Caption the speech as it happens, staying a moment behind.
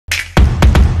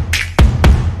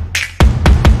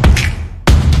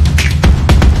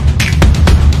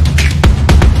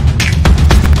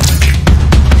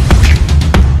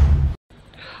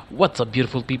WhatsApp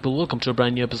beautiful people, welcome to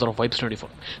brand new episode of vibes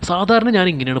 24. സാധാരണ ഞാൻ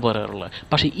ഇങ്ങനെയാണ് പറയാറുള്ളത്,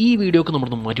 പക്ഷേ ഈ വീഡിയോക്ക്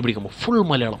നമ്മളൊന്ന് മാറ്റി പിടിക്കുമ്പോൾ ഫുൾ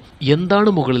മലയാളം. എന്താണ്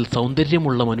മുകളിൽ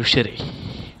സൗന്ദര്യമുള്ള മനുഷ്യരെ?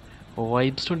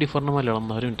 വൈബ്സ് 24ൻ്റെ മലയാളം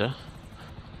എന്നാലും മിനിറ്റ്.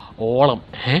 ഓളം.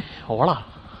 ഓളാ?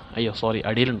 അയ്യോ സോറി,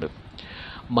 അടിയിലുണ്ട്.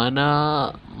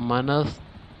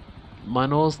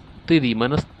 മനോസ്ഥിതി,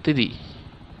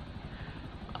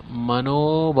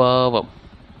 മനോഭാവം,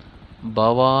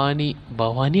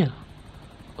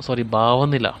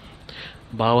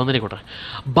 ഭാവനില കോട്ടെ.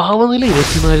 ഭാവനില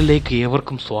 24ലേക്ക്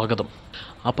ഏവർക്കും സ്വാഗതം.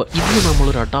 അപ്പോൾ ഇന്ന്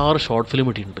നമ്മളൊരു 6 ഷോർട്ട് ഫിലിം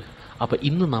ഇട്ടിട്ടുണ്ട്. അപ്പോൾ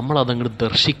ഇന്ന് നമ്മളതങ്ങോട്ട്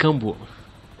ദർശിക്കാൻ പോവാണ്.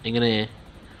 എങ്ങനെ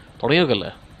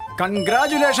തുടങ്ങിയൊക്കെയല്ലേ?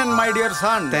 Congratulation my dear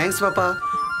son. Thanks papa.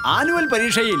 Annual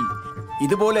പരീക്ഷയിൽ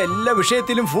ഇതുപോലെ എല്ലാ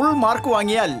വിഷയത്തിലും ഫുൾ മാർക്ക്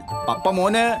വാങ്ങിയാൽ പപ്പ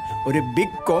മോന് ഒരു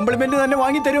ബിഗ് കോംപ്ലിമെന്റ് തന്നെ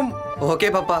വാങ്ങിത്തരും. ഓക്കെ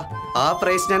പപ്പ, ആ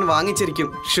പ്രൈസ് ഞാൻ വാങ്ങിച്ചിരിക്കും,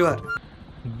 ഷുവർ.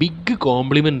 Big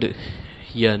compliment?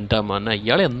 എൻ്റെ മന,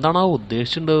 ഇയാൾ എന്താണോ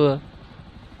ഉദ്ദേശിച്ചിട്ടുണ്ടാവുക?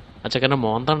 ആ ചെക്കൻ്റെ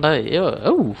മോന്തണ്ട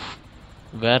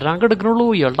വരാൻ കിടക്കണുള്ളൂ,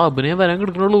 ഇയാളുടെ അഭിനയം വരാൻ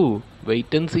കിടക്കണുള്ളൂ.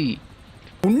 Wait and see.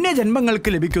 പുണ്യജന്മങ്ങൾക്ക്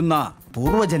ലഭിക്കുന്ന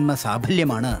പൂർവജന്മ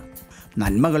സാഫല്യമാണ്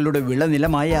നന്മകളുടെ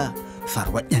വിളനിലമായ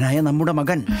സർവജ്ഞനായ നമ്മുടെ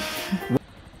മകൻ.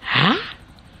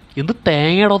 എന്ത്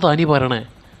തേങ്ങയാടോ താനീ പറയണേ?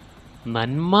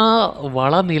 നന്മ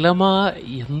വളനിലമ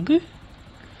എന്ത്?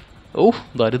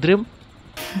 ദരിദ്രം.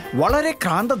 വളരെ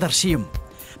ക്രാന്തദർശിയും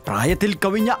പ്രായത്തിൽ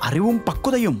കവിഞ്ഞ അറിവും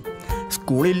പക്വതയും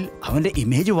സ്കൂളിൽ അവൻ്റെ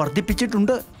ഇമേജ്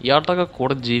വർദ്ധിപ്പിച്ചിട്ടുണ്ട്. ഇയാളുടെ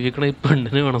കൂടെ ജീവിക്കണ ഈ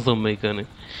പെണ്ണിനെ വേണം സമ്മതിക്കാൻ.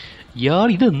 ഇയാൾ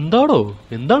ഇതെന്താണോ?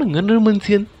 എന്താണ് ഇങ്ങനൊരു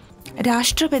മനുഷ്യൻ?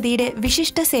 രാഷ്ട്രപതിയുടെ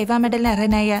വിശിഷ്ട സേവാ മെഡൽ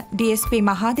അർഹനായ DSP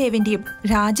മഹാദേവന്റെയും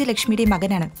രാജലക്ഷ്മിയുടെയും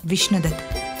മകനാണ് വിഷ്ണുദത്ത്.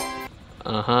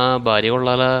 ആഹാ, ഭാര്യ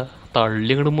കൊള്ളാല,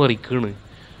 തള്ളിങ്ങോട്ട് മറിക്കാണ്.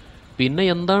 പിന്നെ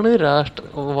എന്താണ്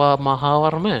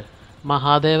മഹാവർമ്മ,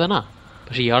 മഹാദേവനാ?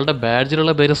 പക്ഷെ ഇയാളുടെ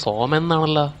ബാഡ്ജിലുള്ള പേര് സോമൻ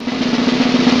എന്നാണല്ലോ.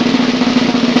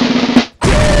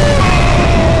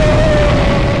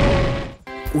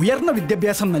 ഉയർന്ന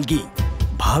വിദ്യാഭ്യാസം നൽകി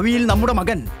ഭാവിയിൽ നമ്മുടെ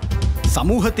മകൻ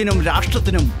സമൂഹത്തിനും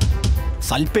രാഷ്ട്രത്തിനും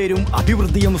സൽപ്പേരും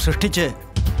അഭിവൃദ്ധിയും സൃഷ്ടിച്ച്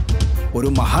ഒരു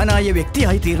മഹാനായ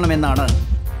വ്യക്തിയായി തീരണമെന്നാണ്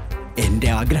എൻ്റെ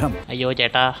ആഗ്രഹം. അയ്യോ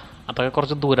ചേട്ടാ, അതൊക്കെ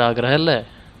കുറച്ച് ദൂരാഗ്രഹമല്ലേ?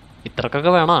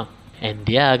 ഇത്രക്കൊക്കെ വേണോ?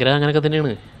 എൻ്റെ ആഗ്രഹം അങ്ങനെയൊക്കെ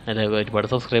തന്നെയാണ്. അല്ല, ഒരുപാട്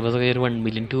സബ്സ്ക്രൈബേഴ്സൊക്കെ ആയിട്ട് 1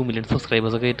 മില്യൺ 2 മില്യൺ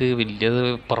സബ്സ്ക്രൈബേഴ്സൊക്കെ ആയിട്ട് വലിയ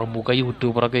പ്രമുഖ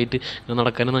യൂട്യൂബറൊക്കെ ആയിട്ട്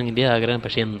നടക്കാനാണ് എൻ്റെ ആഗ്രഹം.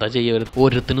 പക്ഷേ എന്താ ചെയ്യുക,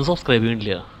 ഓരോരുത്തരും സബ്സ്ക്രൈബ്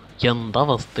ചെയ്യണില്ല. എന്താ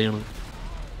അവസ്ഥയാണ്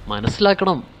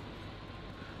മനസ്സിലാക്കണം.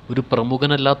 ഒരു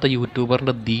പ്രമുഖനല്ലാത്ത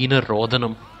യൂട്യൂബറിൻ്റെ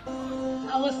ദീനരോധനം.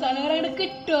 അവസാനം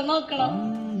കിട്ടുമോ നോക്കണം.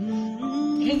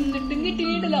 എന്നിട്ടും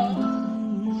കിട്ടിയിട്ടല്ലോ,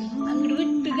 അങ്ങോട്ട്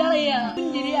വിട്ട് കളയാ.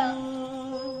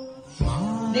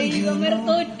 ദൈവം വരെ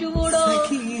തോറ്റുകൂടോ?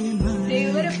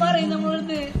 ദൈവം വരെ പറയും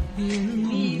നമ്മളത്,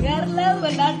 നീ വേറെ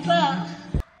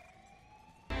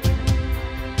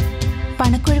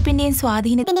പണക്കൊഴുപ്പിന്റെയും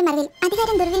സ്വാധീനത്തിന്റെ മറവിൽ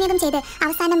അധികാരം ദുർവിനിയോഗം ചെയ്ത്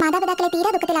അവസാനം മാതാപിതാക്കളെ തീരാ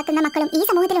ദുഃഖത്തിലാക്കുന്ന മക്കളും ഈ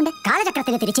സമൂഹത്തിലുണ്ട്.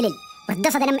 കാലചക്രത്തിന് തിരിച്ചിലിൽ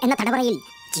വൃദ്ധസദനം എന്ന തടവറയിൽ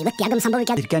ജീവത്യാഗം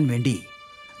സംഭവിക്കാതിരിക്കാൻ വേണ്ടി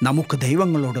നമുക്ക്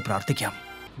ദൈവങ്ങളോട് പ്രാർത്ഥിക്കാം.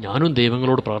 ഞാനും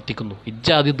ദൈവങ്ങളോട് പ്രാർത്ഥിക്കുന്നു,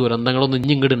 ഇജ്ജാതി ദുരന്തങ്ങളൊന്നും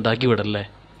ഇങ്ങോട്ട് ഉണ്ടാക്കി വിടല്ലേ.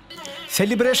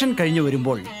 സെലിബ്രേഷൻ കഴിഞ്ഞു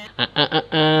വരുമ്പോൾ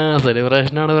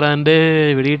സെലിബ്രേഷനാണ് ബ്രാൻഡ്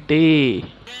വിടിയിട്ടേ.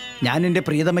 ഞാൻ എൻ്റെ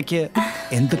പ്രിയതമയ്ക്ക്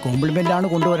എന്ത് കോംപ്ലിമെന്റ് ആണ്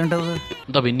കൊണ്ടുവരേണ്ടത്?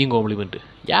 എന്താ പിന്നെയും കോംപ്ലിമെന്റ്?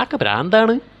 യാക്കെ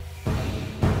ഭ്രാന്താണ്.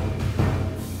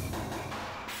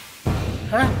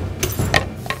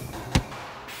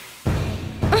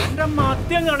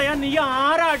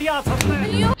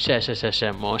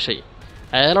 മോശമായി.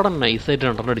 അയാളോടെ നൈസായിട്ട്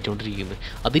 2 അടിച്ചുകൊണ്ടിരിക്കുന്നത്.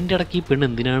 അതിൻ്റെ ഇടയ്ക്ക് ഈ പെണ്ണ്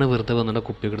എന്തിനാണ് വെറുതെ വന്നിട്ട്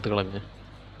കുപ്പിയൊക്കെ എടുത്ത് കളഞ്ഞ്?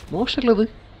 മോശമുള്ളത്.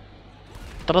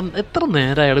 എത്ര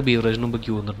നേരം അയാൾ ബീവറേജിന് മുമ്പ്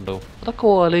ക്യൂ വന്നിട്ടുണ്ടാവും. അതൊക്കെ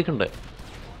ആലോചിക്കണ്ടേ?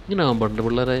 ഇങ്ങനെ ആകുമ്പോണ്ട്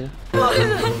പിള്ളേരെ.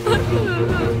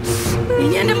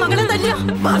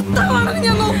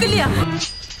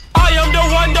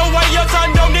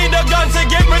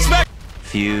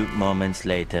 Few moments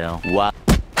later.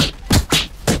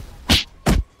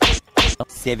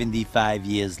 75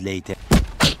 years later.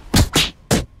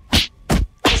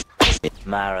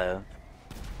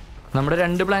 നമ്മുടെ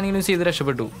 2 പ്ലാനിങ്ങിനും ചെയ്ത്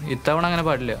രക്ഷപ്പെട്ടു. ഇത്തവണ അങ്ങനെ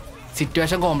പാടില്ല.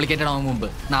 സിറ്റുവേഷൻ കോംപ്ലിക്കേറ്റഡ് ആവും മുമ്പ്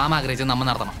നാം ആഗ്രഹിച്ചത് നമ്മൾ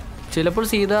നടത്തണം. ചിലപ്പോൾ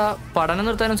സീത പഠനം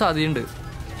നിർത്താനും സാധ്യതയുണ്ട്.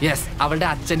 യെസ്, അവളുടെ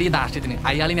അച്ഛൻ്റെ ഈ ധാർഷ്ട്യത്തിന്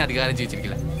അയാളിനി അധികാരം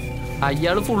ജീവിച്ചിരിക്കില്ല.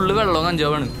 അയാൾ ഫുള്ള് വെള്ളവും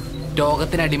കഞ്ചാവാണ്.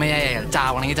 രോഗത്തിന് അടിമയായ അയാൾ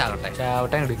ചാവണമെങ്കിൽ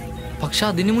ചാവട്ടെ അങ്ങോട്ട്. പക്ഷെ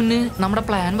അതിന് മുന്നേ നമ്മുടെ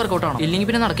പ്ലാൻ വർക്കൗട്ട് ആവണം, ഇല്ലെങ്കിൽ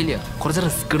പിന്നെ നടക്കില്ല. കുറച്ച്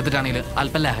റിസ്ക് എടുത്തിട്ടാണെങ്കിൽ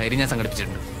അല്പം ലഹരി ഞാൻ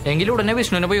സംഘടിപ്പിച്ചിട്ടുണ്ട്. എങ്കിലും ഉടനെ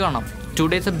വിഷ്ണുവിനെ പോയി കാണാം.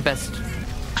 Today's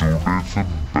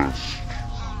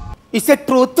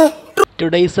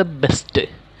A best.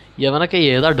 യവനൊക്കെ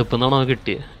ഏത് അടുപ്പെന്നാണോ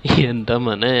കിട്ടിയത്? എൻ്റെ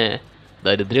മനെ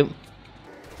ദരിദ്രം.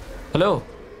 ഹലോ,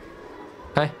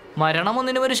 മരണം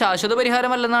ഒന്നിനും ഒരു ശാശ്വത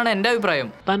പരിഹാരമല്ലെന്നാണ് എൻ്റെ അഭിപ്രായം.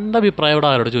 തൻ്റെ അഭിപ്രായം ഇവിടെ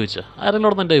ആരോട് ചോദിച്ചാൽ?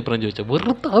 ആരെങ്കിലും എൻ്റെ അഭിപ്രായം ചോദിച്ചാൽ?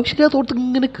 വെറുതെ ആവശ്യമില്ലാത്തോടത്ത്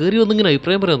ഇങ്ങനെ കയറി വന്നിങ്ങനെ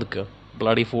അഭിപ്രായം പറയാൻ നിൽക്കുക.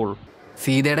 Bloody fool.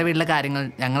 സീതയുടെ വീട്ടിലെ കാര്യങ്ങൾ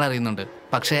ഞങ്ങൾ അറിയുന്നുണ്ട്,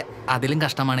 പക്ഷേ അതിലും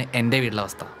കഷ്ടമാണ് എൻ്റെ വീട്ടിലെ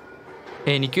അവസ്ഥ.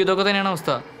 എനിക്കും ഇതൊക്കെ തന്നെയാണ്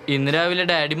അവസ്ഥ. ഇന്ന് രാവിലെ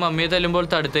ഡാഡി മമ്മിയെ തല്ലുമ്പോൾ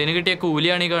തടുത്തതിന് കിട്ടിയ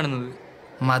കൂലിയാണ് ഈ കാണുന്നത്.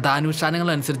 മതാനുഷ്ഠാനങ്ങൾ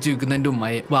അനുസരിച്ച് ജീവിക്കുന്ന എൻ്റെ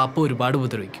ഉമ്മയെ വാപ്പ ഒരുപാട്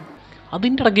ഉപദ്രവിക്കും.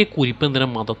 അതിൻ്റെ ഇടയ്ക്ക് കുരിപ്പ് എന്തിനാ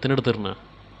മതത്തിനെടുത്തിരുന്നത്?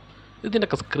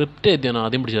 ഇതിൻ്റെയൊക്കെ സ്ക്രിപ്റ്റ് എഴുതിയാണ്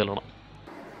ആദ്യം പിടിച്ച് തല്ലണം.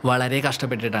 വളരെ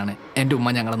കഷ്ടപ്പെട്ടിട്ടാണ് എൻ്റെ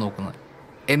ഉമ്മ ഞങ്ങളെ നോക്കുന്നത്.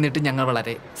 എന്നിട്ട് ഞങ്ങൾ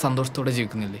വളരെ സന്തോഷത്തോടെ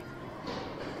ജീവിക്കുന്നില്ലേ?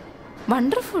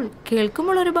 വണ്ടർഫുൾ.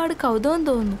 കേൾക്കുമ്പോൾ ഒരുപാട് കൗതുകം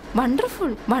തോന്നുന്നു.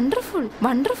 Wonderful, wonderful,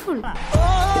 wonderful.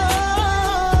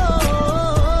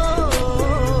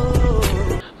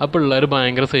 ആ പിള്ളേർ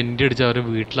ഭയങ്കര സെൻറ്റി അടിച്ച് അവരുടെ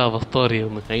വീട്ടിലെ അവസ്ഥ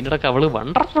അറിയുന്നു. അതിനിടയ്ക്ക് അവള്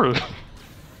വണ്ടർഫുൾ.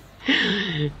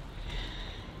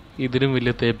 ഇതിനും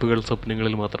വലിയ തേപ്പുകൾ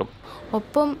സ്വപ്നങ്ങളിൽ മാത്രം.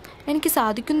 ഒപ്പം എനിക്ക്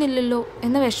സാധിക്കുന്നില്ലല്ലോ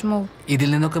എന്ന വിഷമവും. ഇതിൽ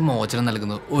നിന്നൊക്കെ മോചനം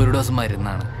നൽകുന്നത് ഒരു ദിവസം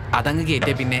മരുന്നാണ്. അതങ്ങ്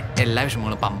കയറ്റിയ പിന്നെ എല്ലാ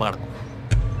വിഷമങ്ങളും പമ്പ കടക്കും.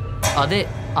 അതെ,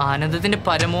 ആനന്ദത്തിന്റെ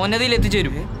പരമോന്നതയിൽ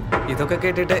എത്തിച്ചേരും. ഇതൊക്കെ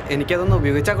കേട്ടിട്ട് എനിക്കതൊന്ന്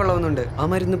ഉപയോഗിച്ചാൽ കൊള്ളാവുന്നുണ്ട്. ആ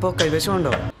മരുന്ന് ഇപ്പോൾ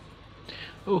കൈവശമുണ്ടോ?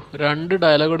 2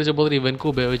 ഡയലോഗ് അടിച്ചപ്പോൾ ഇവൻക്ക്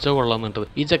ഉപയോഗിച്ചാൽ കൊള്ളാന്നിട്ടത്.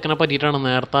 ഈ ചെക്കനെ പറ്റിയിട്ടാണ്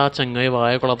നേരത്തെ ആ ചങ്ങായി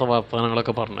വായ കൊള്ളാത്ത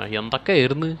വർത്തമാനങ്ങളൊക്കെ പറഞ്ഞത്.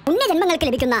 എന്തൊക്കെയായിരുന്നു? പുണ്യജന്മങ്ങൾക്ക്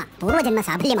ലഭിക്കുന്ന പൂർവ്വജന്മ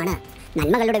സാഫല്യമാണ്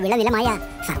നന്മകളുടെ വിളനിലമായ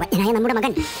സർവജ്ഞനായ നമ്മുടെ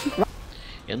മകൻ.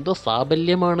 എന്തോ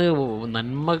സാബല്യമാണ്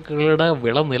നന്മകളുടെ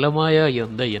വിളനിലമായ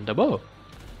എന്താ എൻ്റെ ബോ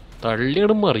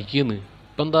തള്ളിയിടും മറിക്കുന്നു.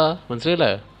 ഇപ്പം എന്താ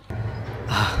മനസ്സിലായില്ലേ?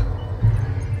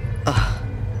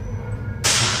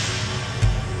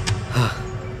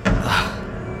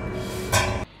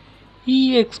 ഈ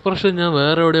എക്സ്പ്രഷൻ ഞാൻ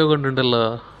വേറെ എവിടെയോ കണ്ടിട്ടുണ്ടല്ലോ.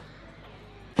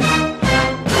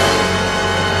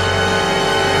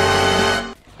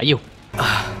 അയ്യോ,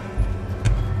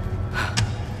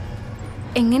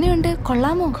 എങ്ങനെയുണ്ട്?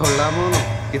 കൊള്ളാമോ? കൊള്ളാമോ?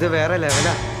 ഇത് വേറെ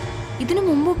ലെവലാ. ഇതിനു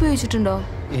മുമ്പ് ഉപയോഗിച്ചിട്ടുണ്ടോ?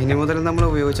 ഇനി മുതൽ നമ്മൾ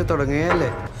ഉപയോഗിച്ച് തുടങ്ങുകയല്ലേ.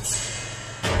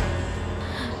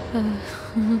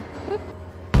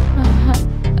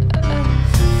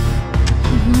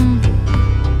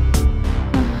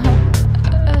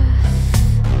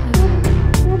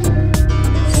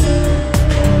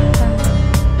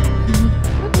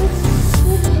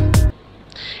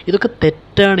 ഇതൊക്കെ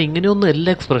തെറ്റാണ്. ഇങ്ങനെയൊന്നും അല്ല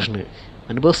എക്സ്പ്രഷന്.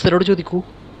 അനുഭവസ്ഥരോട്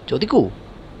ചോദിക്കൂ.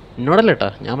 എന്നോടല്ല ഏട്ടാ,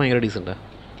 ഞാൻ ഭയങ്കര ഡീസൻ്റാ.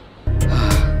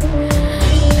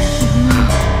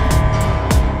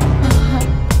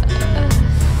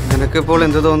 നിനക്കിപ്പോൾ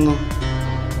എന്ത് തോന്നുന്നു?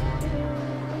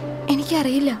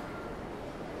 എനിക്കറിയില്ല.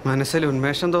 മനസ്സിൽ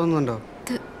ഉന്മേഷം തോന്നുന്നുണ്ടോ?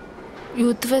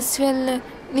 യൂത്ത് ഫെസ്റ്റിവലില്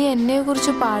നീ എന്നെ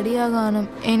കുറിച്ച് പാടിയ ഗാനം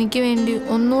എനിക്ക് വേണ്ടി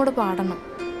ഒന്നുകൂടെ പാടണം.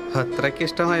 അത്രയ്ക്ക്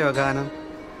ഇഷ്ടമായോ ഗാനം?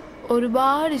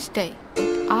 ഒരുപാട് ഇഷ്ടമായി.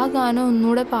 ആ ഗാനം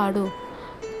ഒന്നുകൂടെ പാടുമോ?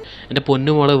 എൻ്റെ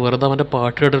പൊന്നുമോളെ, വെറുതെ അവൻ്റെ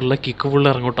പാട്ട് കേട്ടിട്ടുള്ള കിക്ക് ഫുള്ള്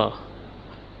ഇറങ്ങോട്ടാ.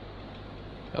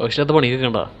 ആവശ്യത്തെ പണിയൊക്കെ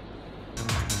കണ്ട.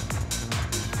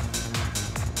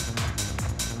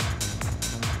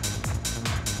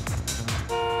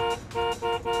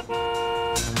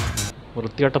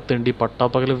 വൃത്തിയാട്ടത്തേണ്ടി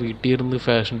പട്ടാപ്പകല് വീട്ടിലിരുന്ന്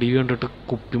ഫാഷൻ TV കണ്ടിട്ട്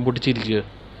കുപ്പിയും പൊട്ടിച്ചിരിക്കുക.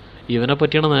 ഇവനെ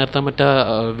പറ്റിയാണ് നേരത്തെ മറ്റേ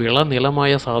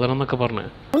വിളനിലമായ സാധനം എന്നൊക്കെ പറഞ്ഞത്.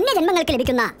 പുണ്യജന്മങ്ങൾക്ക്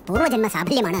ലഭിക്കുന്ന പൂർവ്വജന്മ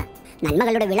സാഫല്യമാണ്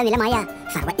നന്മകളുടെ വിളനിലമായ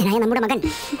സർവജ്ഞനായ നമ്മുടെ മകൻ.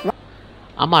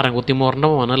 ആ മരം കുത്തിമോറിൻ്റെ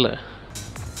മോനല്ലേ?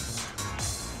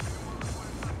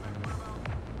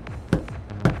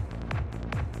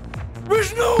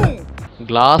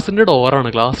 ഗ്ലാസിൻ്റെ ഡോറാണ്.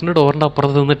 ഗ്ലാസിൻ്റെ ഡോറിൻ്റെ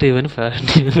അപ്പുറത്ത് നിന്നിട്ട് ഇവൻ ഫാഷൻ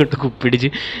TV കണ്ടിട്ട് കുപ്പിടിച്ച്.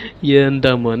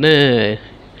 എന്താ മോനെ,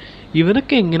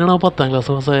 ഇവനൊക്കെ എങ്ങനെയാണോ 10ാം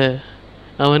ക്ലാസ് പാസ്സായ?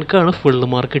 അവനക്കാണ് ഫുൾ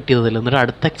മാർക്ക് കിട്ടിയതല്ല. എന്നിട്ട്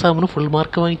അടുത്ത എക്സാമിന് ഫുൾ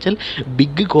മാർക്ക് വാങ്ങിച്ചാൽ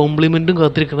ബിഗ് കോംപ്ലിമെൻറ്റും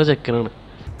കാത്തിരിക്കുന്ന ചെക്കനാണ്.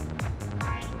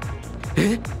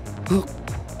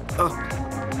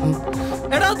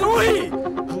 എടാ ദ്രോഹി,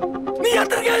 നീ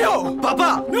അത്രയ്ക്കായോ? പപ്പ,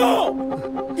 നോ,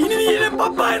 ഇനി നീ എന്നെ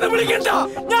പപ്പ എന്ന് വിളിക്കണ്ട.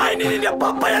 ഞാൻ ഇനി നിന്റെ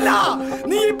പപ്പയല്ല.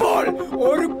 നീ ഇപ്പോൾ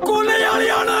ഒരു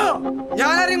കൊലയാളിയാണ്.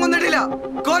 ഞാൻ ആരെയും കൊന്നിട്ടില്ല,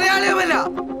 കൊലയാളിയുമല്ല.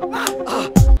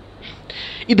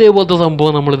 ഇതേപോലത്തെ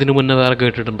സംഭവം നമ്മൾ ഇതിനു മുന്നേ വേറെ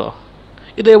കേട്ടിട്ടുണ്ടോ?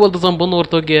 ഇതേപോലത്തെ സംഭവം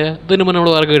ഓർത്ത് നോക്കിയേ. ഇതിനു മുന്നേ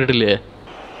നമ്മൾ വേറെ കേട്ടിട്ടില്ലേ?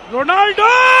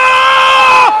 റൊണാൾഡോ,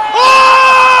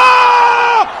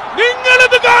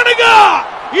 നിങ്ങളിത് കാണുക.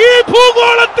 ഈ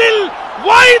ഭൂഗോളത്തിൽ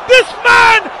why this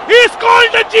man is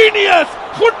called a genius.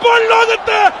 Football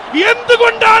ലോകത്ത്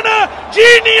എന്തുകൊണ്ടാണ്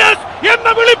ജീനിയസ് എന്ന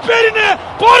വിളിപ്പേരിന്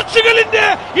പോർച്ചുഗലിന്റെ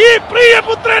ഈ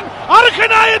പ്രിയപുത്രൻ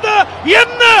അർഹനായത്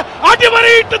എന്ന്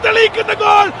അടിവരയിട്ട് തെളിയിക്കുന്ന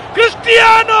goal.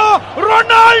 Cristiano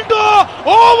Ronaldo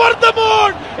over the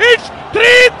moon. It's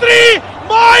 3-3.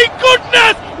 My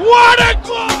goodness, what A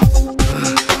goal.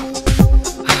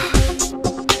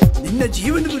 നിന്നെ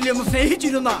ജീവന് തുല്യം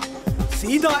സ്നേഹിച്ചിരുന്ന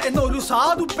സീത എന്ന ഒരു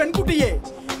സാധു പെൺകുട്ടിയെ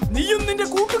നീയും നിന്റെ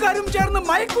കൂട്ടുകാരും ചേർന്ന്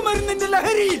മയക്കുമരുന്നിന്റെ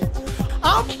ലഹരിയിൽ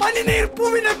ആ പനിനീർ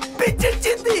പൂവിനെ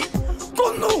പിച്ചിച്ചി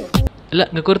കൊന്നു. അല്ല,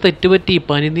 നിങ്ങൾക്കൊരു തെറ്റുപറ്റി.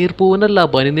 പനിനീർ പൂവനല്ല,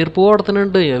 പനിനീർ പൂവ് അവിടെ തന്നെ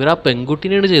ഉണ്ട്. ഇവർ ആ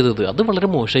പെൺകുട്ടിനെയാണ് ചെയ്തത്. അത് വളരെ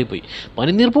മോശമായി പോയി.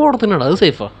 പനിനീർ പൂവ് അവിടെ തന്നെയാണ്, അത്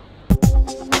സേഫാ.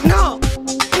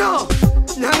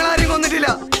 ഞങ്ങൾ ആരും കൊന്നിട്ടില്ല.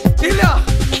 ഇല്ല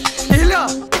ഇല്ല.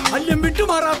 അല്യം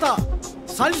വിട്ടുമാറാത്ത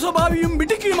സൽസ്വഭാവിയും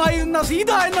മിടുക്കിയുമായിരുന്ന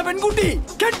സീത എന്ന പെൺകുട്ടി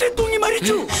കെട്ടിത്തൂങ്ങി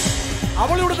മരിച്ചു.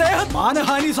 അവളുടെ ദേഹം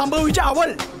മാനഹാനി സംഭവിച്ച അവൾ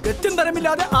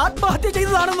ഗത്യന്തരമില്ലാതെ ആത്മഹത്യ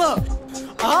ചെയ്തതാണെന്ന്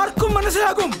ആർക്കും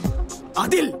മനസ്സിലാകും.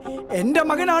 അതിൽ എന്റെ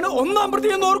മകനാണ് ഒന്നാം പ്രതി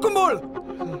എന്ന് ഓർക്കുമ്പോൾ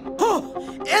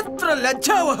എത്ര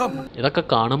ലജ്ജാവഹം. ഇതൊക്കെ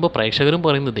കാണുമ്പോൾ പ്രേക്ഷകരും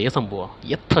പറയുന്നത് ഇതേ സംഭവം.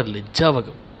 എത്ര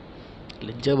ലജ്ജാവകം.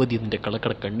 ലജ്ജാവതി നിന്റെ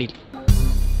കളക്കട കണ്ണിൽ.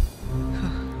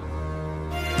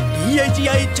 DIG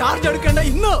ആയി ചാർജ് എടുക്കേണ്ട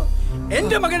ഇന്ന്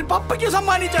എന്റെ മകൻ പപ്പയ്ക്ക്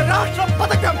സമ്മാനിച്ച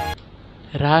രാഷ്ട്രപതക്കം.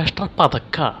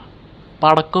 രാഷ്ട്രപതക്ക?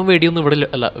 പടക്കം വെടിയൊന്നും ഇവിടെ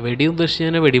അല്ല. വെടിയും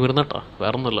ഉദ്ദേശിച്ച് വെടിമരുന്നട്ടാ,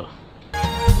 വേറൊന്നുമല്ല.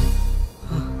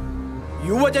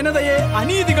 യുവജനതയെ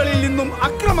അനീതികളിൽ നിന്നും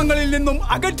അക്രമങ്ങളിൽ നിന്നും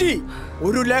അകറ്റി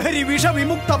ഒരു ലഹരി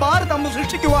വിഷവിമുക്ത ഭാരതം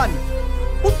സൃഷ്ടിക്കുവാൻ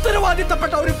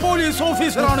ഉത്തരവാദിത്തപ്പെട്ട ഒരു പോലീസ്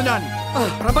ഓഫീസറാണ് ഞാൻ.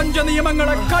 പ്രപഞ്ച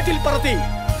നിയമങ്ങളെ കാറ്റിൽ പറത്തി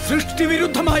സൃഷ്ടി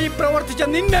വിരുദ്ധമായി പ്രവർത്തിച്ച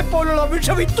നിന്നെ പോലുള്ള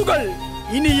വിഷവിത്തുകൾ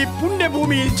ഇനി ഈ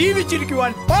പുണ്യഭൂമിയിൽ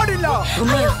ജീവിച്ചിരിക്കുവാൻ പാടില്ല.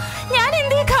 ഞാൻ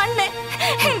എന്തേ കാണണേ?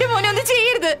 എന്റെ മോനെ ഒന്ന്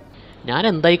ചെയ്യരുത്. ഞാൻ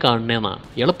എന്തായി കാണണേന്നാ?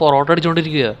 ഇയാള് പൊറോട്ട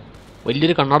അടിച്ചോണ്ടിരിക്കുക.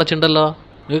 വലിയൊരു കണ്ണടച്ചുണ്ടല്ലോ,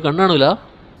 നിങ്ങൾക്ക് കണ്ണാണൂല?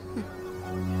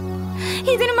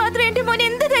 ഇതിന് മാത്രം എന്റെ മോൻ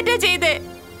എന്ത് തെറ്റാ ചെയ്തേ?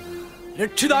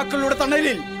 രക്ഷിതാക്കളുടെ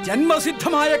തണലിൽ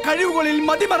ജന്മസിദ്ധമായ കഴിവുകളിൽ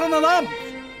മതിമറന്ന നാം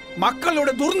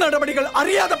മക്കളുടെ ദുർനടപടികൾ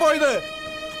അറിയാതെ പോയത്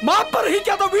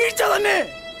മാപ്പർഹിക്കാത്ത വീഴ്ച തന്നെ.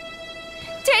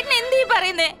 ചേട്ടൻ എന്തീ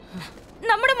പറയുന്നേ?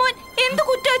 നമ്മുടെ മോൻ എന്ത്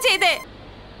കുറ്റോ ചെയ്തേ?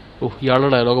 ഇയാളുടെ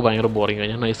ഡയലോഗ് ഭയങ്കര ബോറിംഗ്.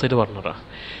 ഞാൻ നൈസായിട്ട് പറഞ്ഞതാ.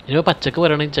 ഇനി പച്ചക്ക്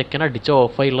പറയണെങ്കിൽ ചെക്കൻ അടിച്ച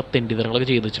ഓഫായുള്ള തെണ്ടിത്തരങ്ങളൊക്കെ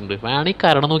ചെയ്ത് വെച്ചിട്ടുണ്ട്. വേണമെങ്കിൽ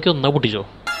കരണം നോക്കി ഒന്നാ പൊട്ടിച്ചോ.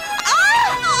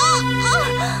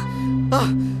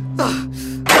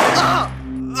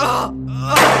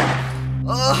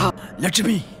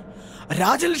 ലക്ഷ്മി,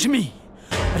 രാജലക്ഷ്മി,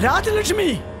 രാജലക്ഷ്മി,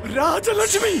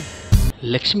 രാജലക്ഷ്മി,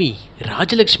 ലക്ഷ്മി,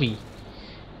 രാജലക്ഷ്മി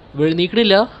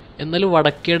നീക്കണില്ല. എന്നാലും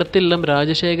വടക്കേടത്തെല്ലാം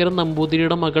രാജശേഖരൻ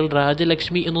നമ്പൂതിരിയുടെ മകൾ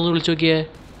രാജലക്ഷ്മി എന്നൊന്ന് വിളിച്ചു നോക്കിയേ.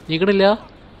 നീക്കണില്ല.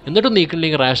 എന്നിട്ടും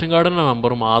നീക്കണില്ലെങ്കിൽ റേഷൻ കാർഡിൻ്റെ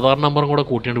നമ്പറും ആധാർ നമ്പറും കൂടെ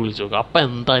കൂട്ടിയിട്ട് വിളിച്ചു നോക്കുക. അപ്പം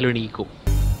എന്തായാലും എണീക്കും.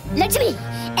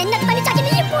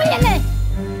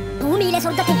 ഭൂമിയിലെ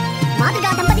സ്വർഗത്തിൽ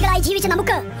മാതൃകാ ദമ്പതികളായി ജീവിച്ച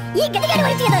നമുക്ക് ഈ ഗതികേട്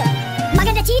വരുത്തിയത്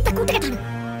മകന്റെ ചീത്ത കൂട്ടുകെട്ടാണ്.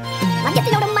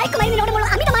 മദ്യത്തിനോടും മയക്കുമരുന്നിനോടുമുള്ള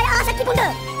അമിതമായ ആസക്തി കൊണ്ട്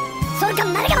സ്വർഗം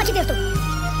നരകമാക്കി തീർത്തു.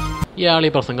 ഇയാൾ ഈ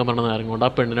പ്രസംഗം പറഞ്ഞ നേരം കൊണ്ട്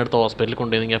ആ പെണ്ണിനെ അടുത്ത് ഹോസ്പിറ്റലിൽ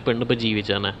കൊണ്ടുപോയെങ്കിൽ ആ പെണ്ണിപ്പോൾ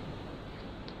ജീവിച്ചാനെ.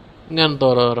 ഇങ്ങനത്തെ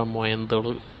ഓരോരോ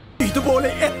മൊയന്തോള്. ഇതുപോലെ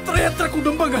എത്രയെത്ര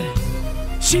കുടുംബങ്ങൾ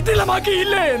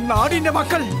ശിഥിലമാക്കിയില്ലേ നാടിന്റെ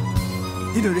മക്കൾ.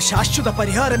 ഇതിനൊരു ശാശ്വത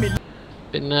പരിഹാരമില്ല.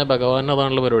 പിന്നെ ഭഗവാൻ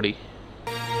അതാണല്ലോ പരിപാടി.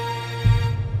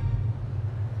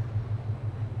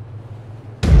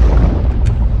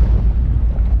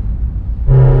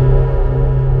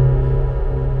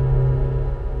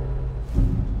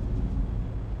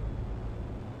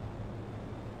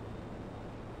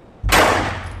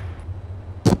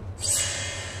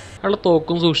 അയാളെ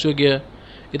തോക്കും സൂക്ഷിച്ചു നോക്കിയാൽ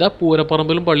ഇതാ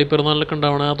പൂരപ്പറമ്പിലും പള്ളിപ്പെരുന്നാളിലൊക്കെ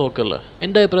ഉണ്ടാവണ ആ തോക്കല്ല.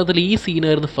 എൻ്റെ അഭിപ്രായത്തിൽ ഈ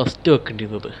സീനായിരുന്നു ഫസ്റ്റ്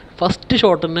വെക്കേണ്ടിയിരുന്നത്. ഫസ്റ്റ്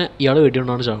ഷോട്ട് തന്നെ ഇയാൾ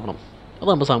വെടികൊണ്ടാണ് ചാവണം.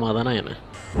 അതാകുമ്പോൾ സമാധാനമായാണ്.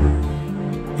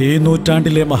 ഈ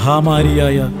നൂറ്റാണ്ടിലെ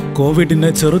മഹാമാരിയായ കോവിഡിനെ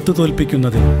ചെറുത്തു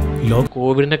തോൽപ്പിക്കുന്നതിൽ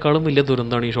കോവിഡിനേക്കാളും വലിയ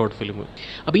ദുരന്തമാണ് ഈ ഷോർട്ട് ഫിലിം.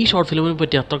 അപ്പോൾ ഈ ഷോർട്ട് ഫിലിമിനെ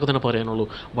പറ്റി അത്രയൊക്കെ തന്നെ പറയാനുള്ളൂ.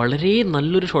 വളരെ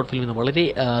നല്ലൊരു ഷോർട്ട് ഫിലിം, വളരെ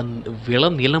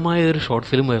വിളനിലമായ ഒരു ഷോർട്ട്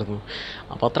ഫിലിമായിരുന്നു.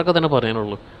 അപ്പോൾ അത്രയൊക്കെ തന്നെ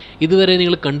പറയാനുള്ളൂ. ഇതുവരെ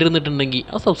നിങ്ങൾ കണ്ടിരുന്നിട്ടുണ്ടെങ്കിൽ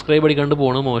ആ സബ്സ്ക്രൈബ് അടിക്കാണ്ട്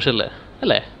പോകണത് മോശമല്ലേ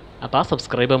അല്ലേ? അപ്പോൾ ആ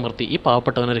സബ്സ്ക്രൈബ് അമർത്തി ഈ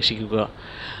പാവപ്പെട്ടവനെ രക്ഷിക്കുക.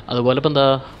 അതുപോലെ ഇപ്പം എന്താ,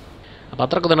 അപ്പോൾ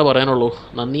അത്രയൊക്കെ തന്നെ പറയാനുള്ളൂ.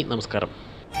 നന്ദി, നമസ്കാരം.